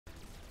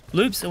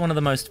Loops are one of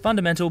the most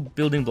fundamental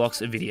building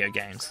blocks of video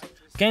games.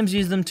 Games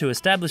use them to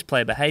establish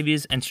player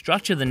behaviours and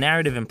structure the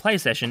narrative and play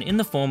session in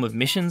the form of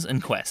missions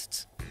and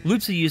quests.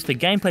 Loops are used for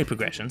gameplay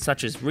progression,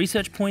 such as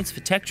research points for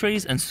tech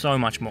trees and so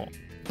much more.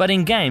 But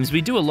in games, we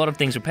do a lot of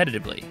things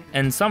repetitively,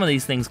 and some of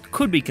these things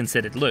could be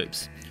considered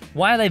loops.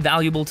 Why are they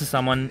valuable to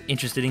someone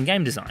interested in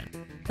game design?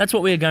 That's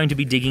what we are going to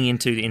be digging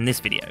into in this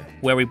video,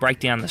 where we break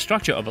down the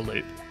structure of a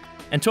loop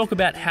and talk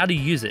about how to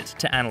use it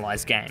to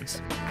analyse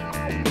games.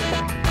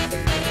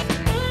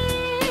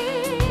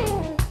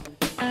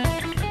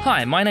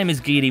 Hi, my name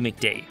is Geardy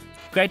McD.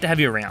 Great to have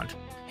you around.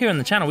 Here on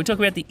the channel we talk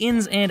about the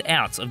ins and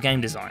outs of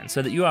game design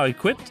so that you are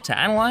equipped to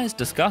analyse,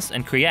 discuss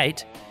and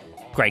create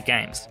great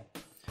games.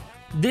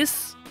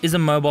 This is a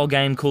mobile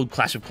game called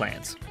Clash of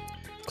Clans.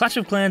 Clash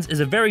of Clans is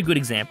a very good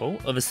example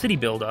of a city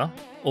builder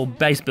or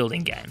base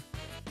building game,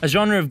 a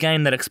genre of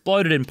game that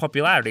exploded in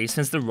popularity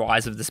since the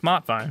rise of the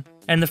smartphone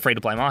and the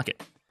free-to-play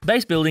market.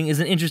 Base building is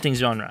an interesting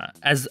genre,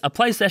 as a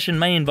play session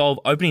may involve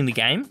opening the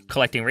game,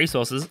 collecting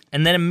resources,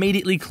 and then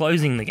immediately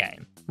closing the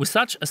game, with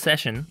such a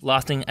session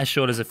lasting as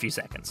short as a few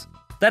seconds.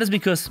 That is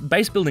because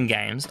base building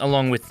games,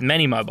 along with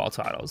many mobile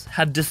titles,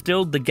 have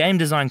distilled the game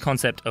design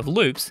concept of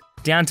loops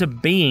down to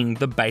being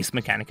the base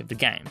mechanic of the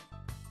game.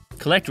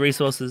 Collect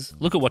resources,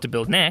 look at what to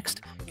build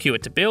next, queue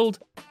it to build,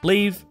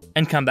 leave,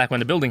 and come back when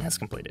the building has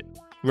completed.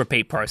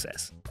 Repeat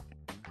process.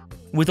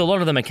 With a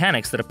lot of the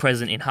mechanics that are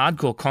present in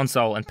hardcore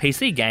console and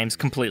PC games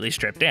completely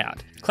stripped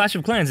out, Clash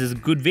of Clans is a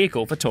good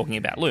vehicle for talking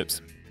about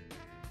loops.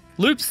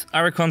 Loops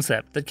are a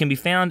concept that can be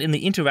found in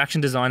the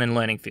interaction design and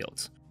learning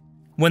fields.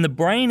 When the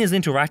brain is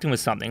interacting with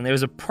something, there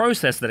is a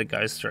process that it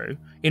goes through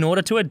in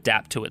order to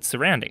adapt to its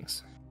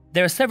surroundings.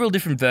 There are several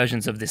different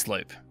versions of this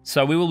loop,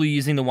 so we will be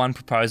using the one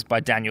proposed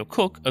by Daniel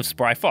Cook of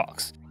Spry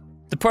Fox.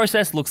 The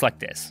process looks like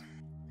this.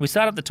 We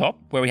start at the top,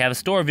 where we have a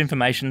store of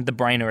information the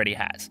brain already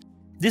has.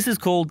 This is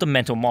called the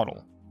mental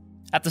model.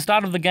 At the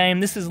start of the game,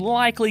 this is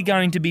likely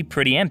going to be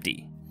pretty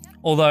empty,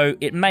 although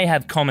it may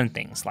have common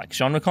things like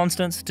genre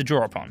constants to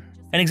draw upon.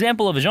 An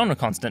example of a genre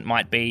constant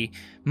might be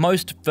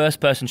most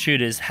first-person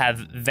shooters have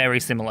very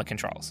similar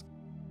controls.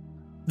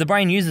 The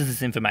brain uses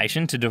this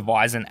information to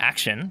devise an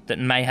action that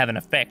may have an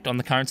effect on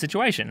the current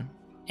situation,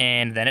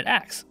 and then it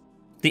acts.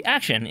 The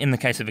action, in the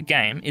case of a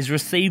game, is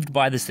received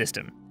by the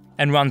system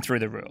and run through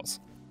the rules.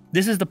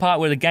 This is the part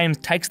where the game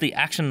takes the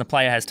action the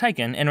player has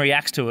taken and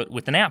reacts to it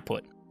with an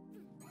output.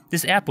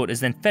 This output is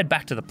then fed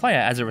back to the player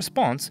as a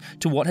response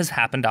to what has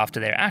happened after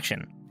their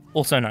action,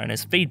 also known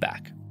as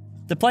feedback.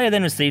 The player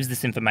then receives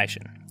this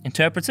information,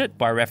 interprets it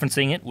by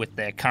referencing it with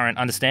their current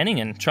understanding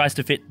and tries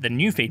to fit the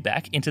new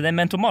feedback into their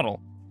mental model.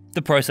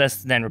 The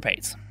process then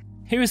repeats.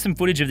 Here is some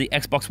footage of the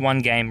Xbox One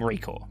game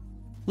Recore.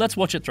 Let's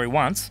watch it through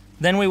once,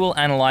 then we will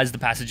analyse the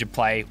passage of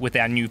play with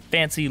our new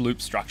fancy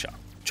loop structure.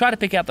 Try to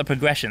pick out the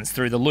progressions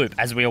through the loop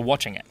as we are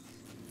watching it.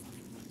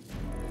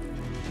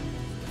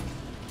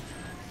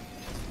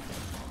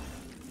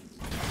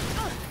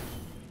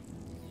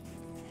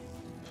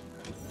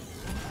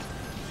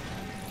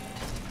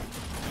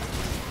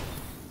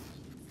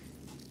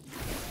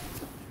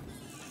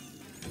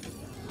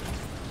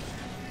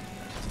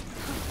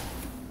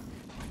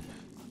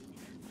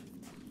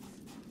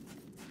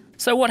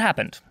 So what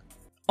happened?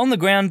 On the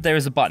ground there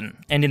is a button,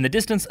 and in the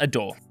distance a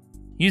door.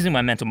 Using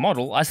my mental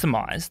model, I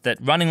surmise that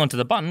running onto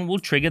the button will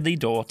trigger the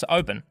door to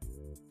open.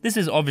 This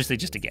is obviously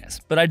just a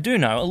guess, but I do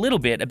know a little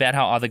bit about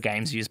how other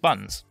games use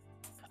buttons.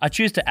 I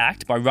choose to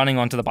act by running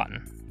onto the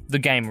button. The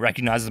game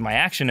recognises my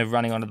action of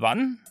running onto the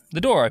button,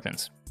 the door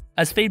opens.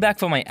 As feedback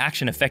for my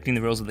action affecting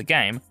the rules of the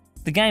game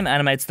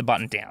animates the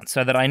button down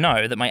so that I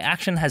know that my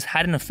action has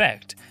had an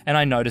effect and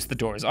I notice the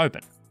door is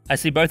open. I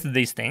see both of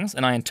these things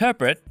and I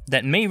interpret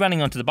that me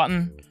running onto the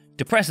button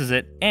depresses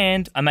it,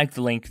 and I make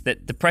the link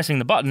that depressing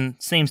the button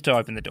seems to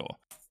open the door.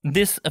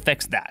 This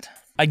affects that.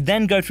 I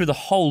then go through the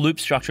whole loop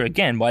structure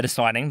again by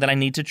deciding that I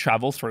need to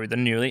travel through the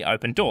newly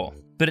opened door,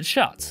 but it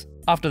shuts.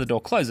 After the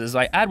door closes,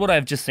 I add what I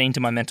have just seen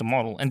to my mental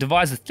model and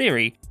devise a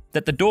theory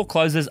that the door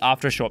closes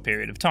after a short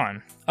period of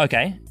time.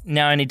 Okay,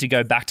 now I need to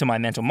go back to my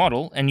mental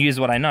model and use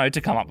what I know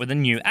to come up with a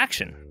new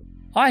action.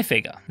 I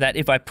figure that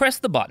if I press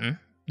the button,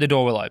 the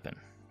door will open.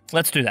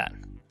 Let's do that.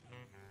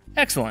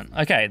 Excellent,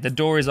 okay, the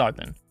door is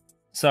open.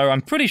 So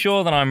I'm pretty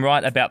sure that I'm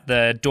right about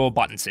the door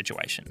button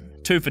situation.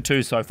 2 for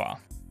 2 so far.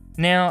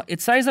 Now,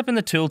 it says up in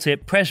the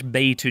tooltip, press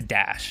B to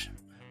dash.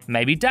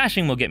 Maybe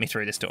dashing will get me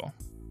through this door.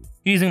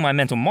 Using my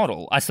mental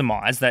model, I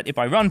surmise that if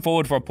I run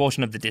forward for a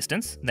portion of the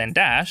distance, then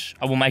dash,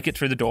 I will make it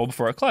through the door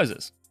before it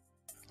closes.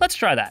 Let's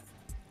try that.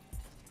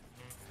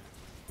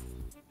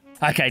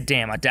 Okay,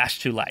 damn, I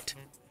dashed too late.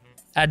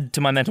 Add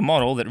to my mental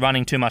model that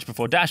running too much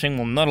before dashing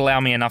will not allow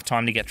me enough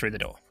time to get through the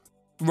door.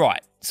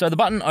 Right, so the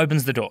button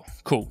opens the door.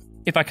 Cool.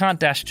 If I can't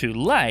dash too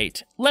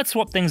late, let's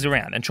swap things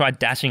around and try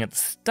dashing at the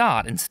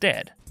start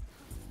instead.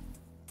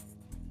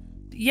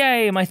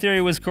 Yay, my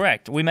theory was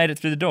correct. We made it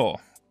through the door.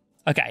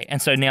 Okay,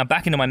 and so now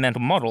back into my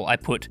mental model, I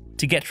put,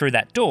 to get through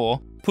that door,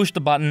 push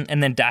the button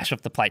and then dash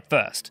off the plate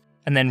first,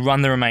 and then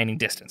run the remaining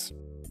distance.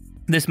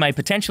 This may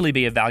potentially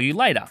be of value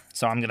later,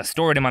 so I'm going to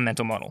store it in my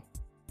mental model.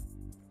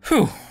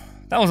 Whew,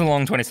 that was a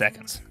long 20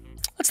 seconds.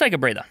 Let's take a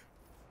breather.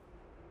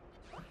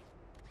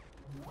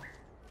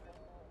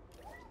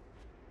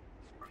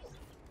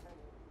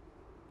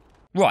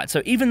 Right,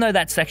 so even though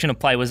that section of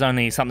play was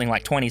only something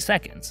like 20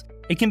 seconds,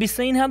 it can be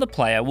seen how the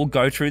player will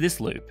go through this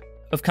loop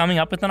of coming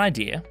up with an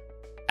idea,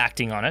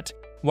 acting on it,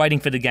 waiting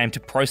for the game to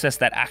process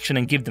that action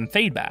and give them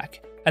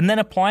feedback, and then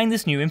applying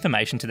this new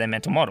information to their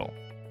mental model.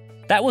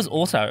 That was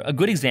also a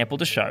good example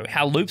to show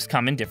how loops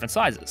come in different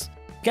sizes.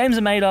 Games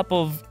are made up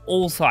of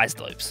all sized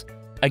loops.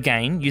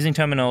 Again, using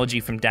terminology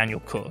from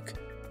Daniel Cook,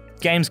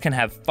 games can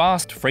have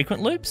fast,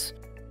 frequent loops,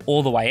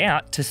 all the way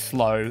out to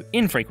slow,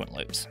 infrequent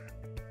loops.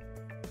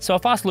 So a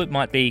fast loop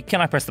might be,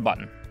 can I press the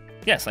button?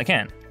 Yes, I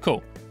can.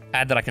 Cool.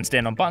 Add that I can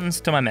stand on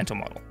buttons to my mental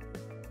model.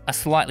 A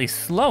slightly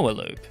slower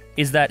loop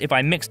is that if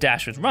I mix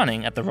dash with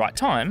running at the right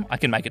time, I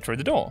can make it through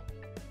the door.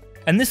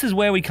 And this is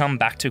where we come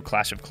back to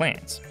Clash of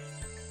Clans.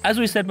 As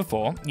we said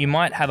before, you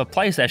might have a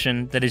play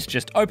session that is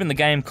just open the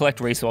game, collect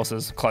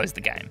resources, close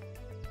the game.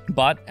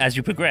 But as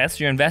you progress,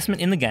 your investment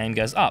in the game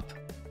goes up.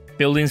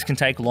 Buildings can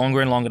take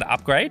longer and longer to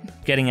upgrade,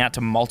 getting out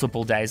to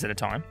multiple days at a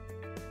time.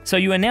 So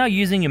you are now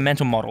using your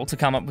mental model to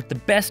come up with the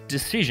best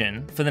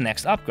decision for the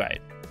next upgrade.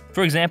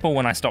 For example,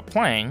 when I stopped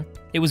playing,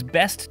 it was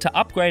best to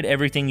upgrade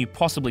everything you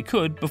possibly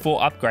could before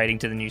upgrading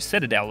to the new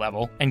Citadel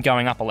level and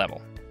going up a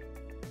level.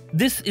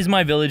 This is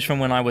my village from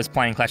when I was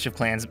playing Clash of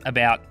Clans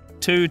about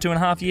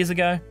 2.5 years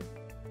ago.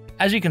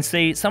 As you can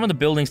see, some of the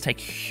buildings take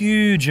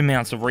huge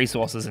amounts of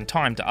resources and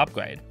time to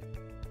upgrade.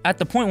 At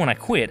the point when I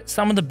quit,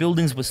 some of the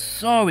buildings were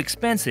so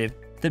expensive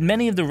that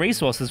many of the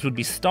resources would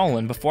be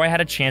stolen before I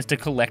had a chance to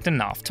collect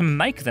enough to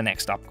make the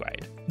next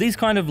upgrade. These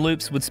kind of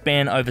loops would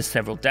span over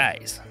several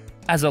days.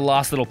 As a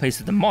last little piece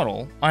of the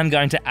model, I'm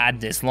going to add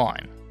this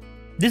line.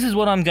 This is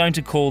what I'm going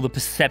to call the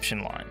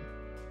perception line.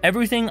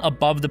 Everything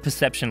above the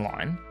perception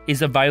line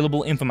is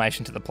available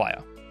information to the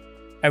player.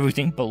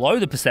 Everything below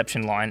the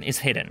perception line is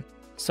hidden.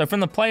 So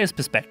from the player's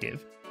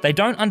perspective, they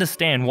don't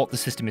understand what the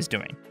system is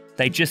doing.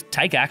 They just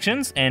take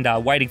actions and are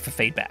waiting for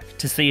feedback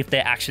to see if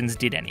their actions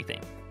did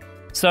anything.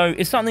 So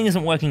if something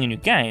isn't working in your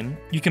game,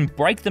 you can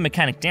break the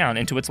mechanic down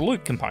into its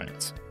loop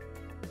components.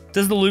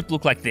 Does the loop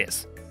look like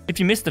this? If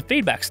you miss the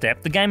feedback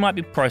step, the game might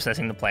be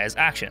processing the player's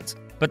actions,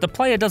 but the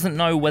player doesn't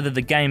know whether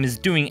the game is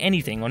doing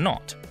anything or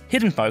not.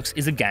 Hidden Folks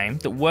is a game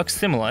that works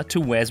similar to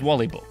Where's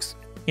Wally books.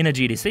 In a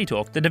GDC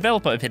talk, the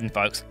developer of Hidden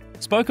Folks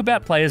spoke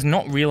about players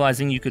not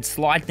realizing you could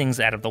slide things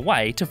out of the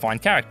way to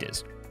find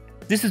characters.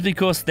 This is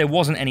because there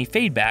wasn't any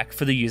feedback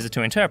for the user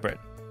to interpret.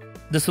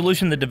 The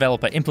solution the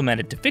developer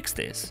implemented to fix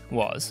this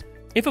was,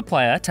 if a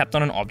player tapped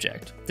on an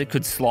object that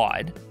could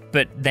slide,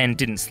 but then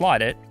didn't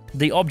slide it,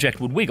 the object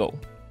would wiggle.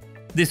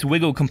 This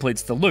wiggle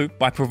completes the loop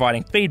by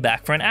providing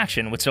feedback for an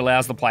action which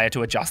allows the player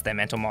to adjust their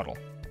mental model.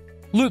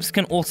 Loops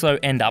can also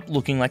end up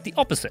looking like the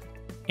opposite.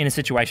 In a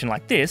situation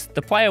like this,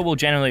 the player will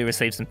generally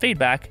receive some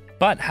feedback,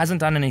 but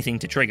hasn't done anything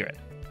to trigger it.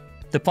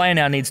 The player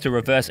now needs to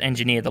reverse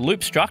engineer the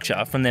loop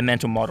structure from their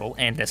mental model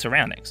and their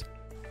surroundings.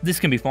 This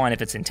can be fine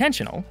if it's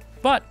intentional,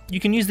 but you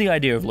can use the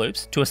idea of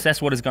loops to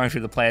assess what is going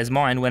through the player's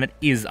mind when it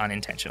is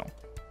unintentional.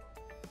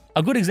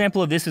 A good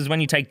example of this is when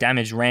you take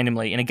damage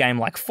randomly in a game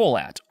like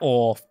Fallout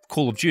or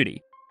Call of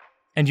Duty,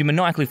 and you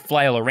maniacally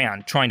flail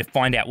around trying to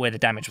find out where the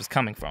damage was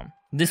coming from.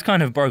 This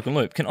kind of broken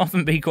loop can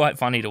often be quite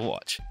funny to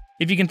watch.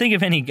 If you can think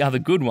of any other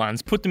good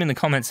ones, put them in the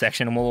comments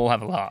section and we'll all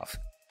have a laugh.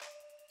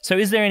 So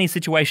is there any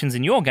situations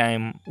in your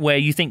game where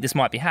you think this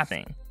might be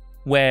happening?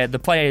 Where the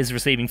player is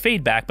receiving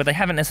feedback but they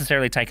haven't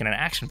necessarily taken an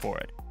action for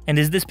it? And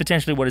is this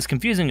potentially what is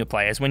confusing your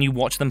players when you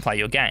watch them play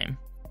your game?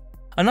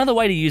 Another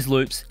way to use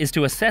loops is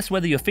to assess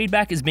whether your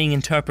feedback is being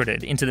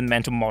interpreted into the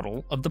mental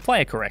model of the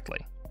player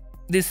correctly.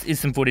 This is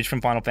some footage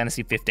from Final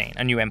Fantasy XV,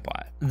 A New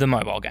Empire, the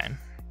mobile game.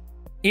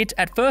 It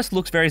at first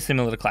looks very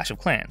similar to Clash of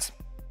Clans.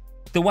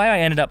 The way I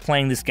ended up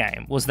playing this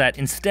game was that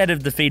instead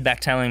of the feedback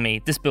telling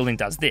me this building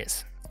does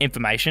this,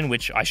 information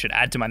which I should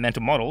add to my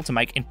mental model to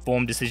make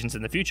informed decisions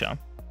in the future,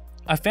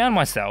 I found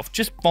myself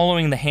just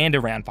following the hand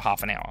around for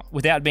half an hour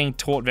without being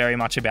taught very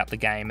much about the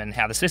game and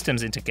how the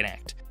systems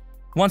interconnect.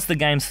 Once the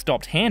game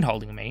stopped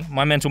hand-holding me,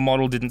 my mental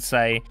model didn't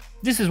say,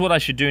 this is what I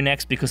should do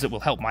next because it will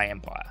help my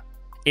empire.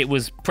 It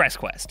was press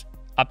quest,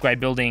 upgrade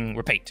building,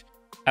 repeat.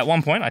 At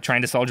one point I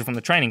trained a soldier from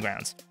the training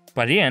grounds.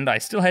 By the end I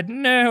still had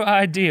no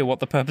idea what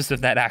the purpose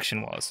of that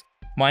action was.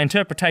 My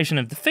interpretation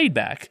of the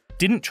feedback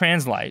didn't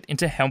translate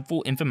into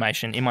helpful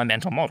information in my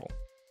mental model.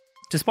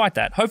 Despite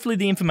that, hopefully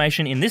the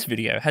information in this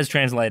video has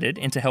translated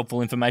into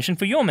helpful information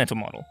for your mental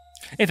model.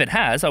 If it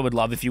has, I would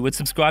love if you would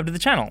subscribe to the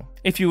channel.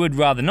 If you would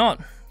rather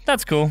not,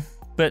 that's cool,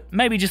 but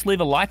maybe just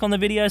leave a like on the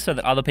video so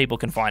that other people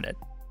can find it.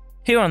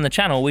 Here on the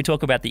channel we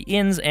talk about the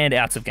ins and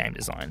outs of game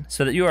design,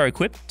 so that you are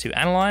equipped to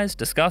analyze,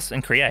 discuss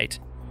and create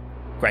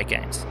great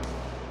games.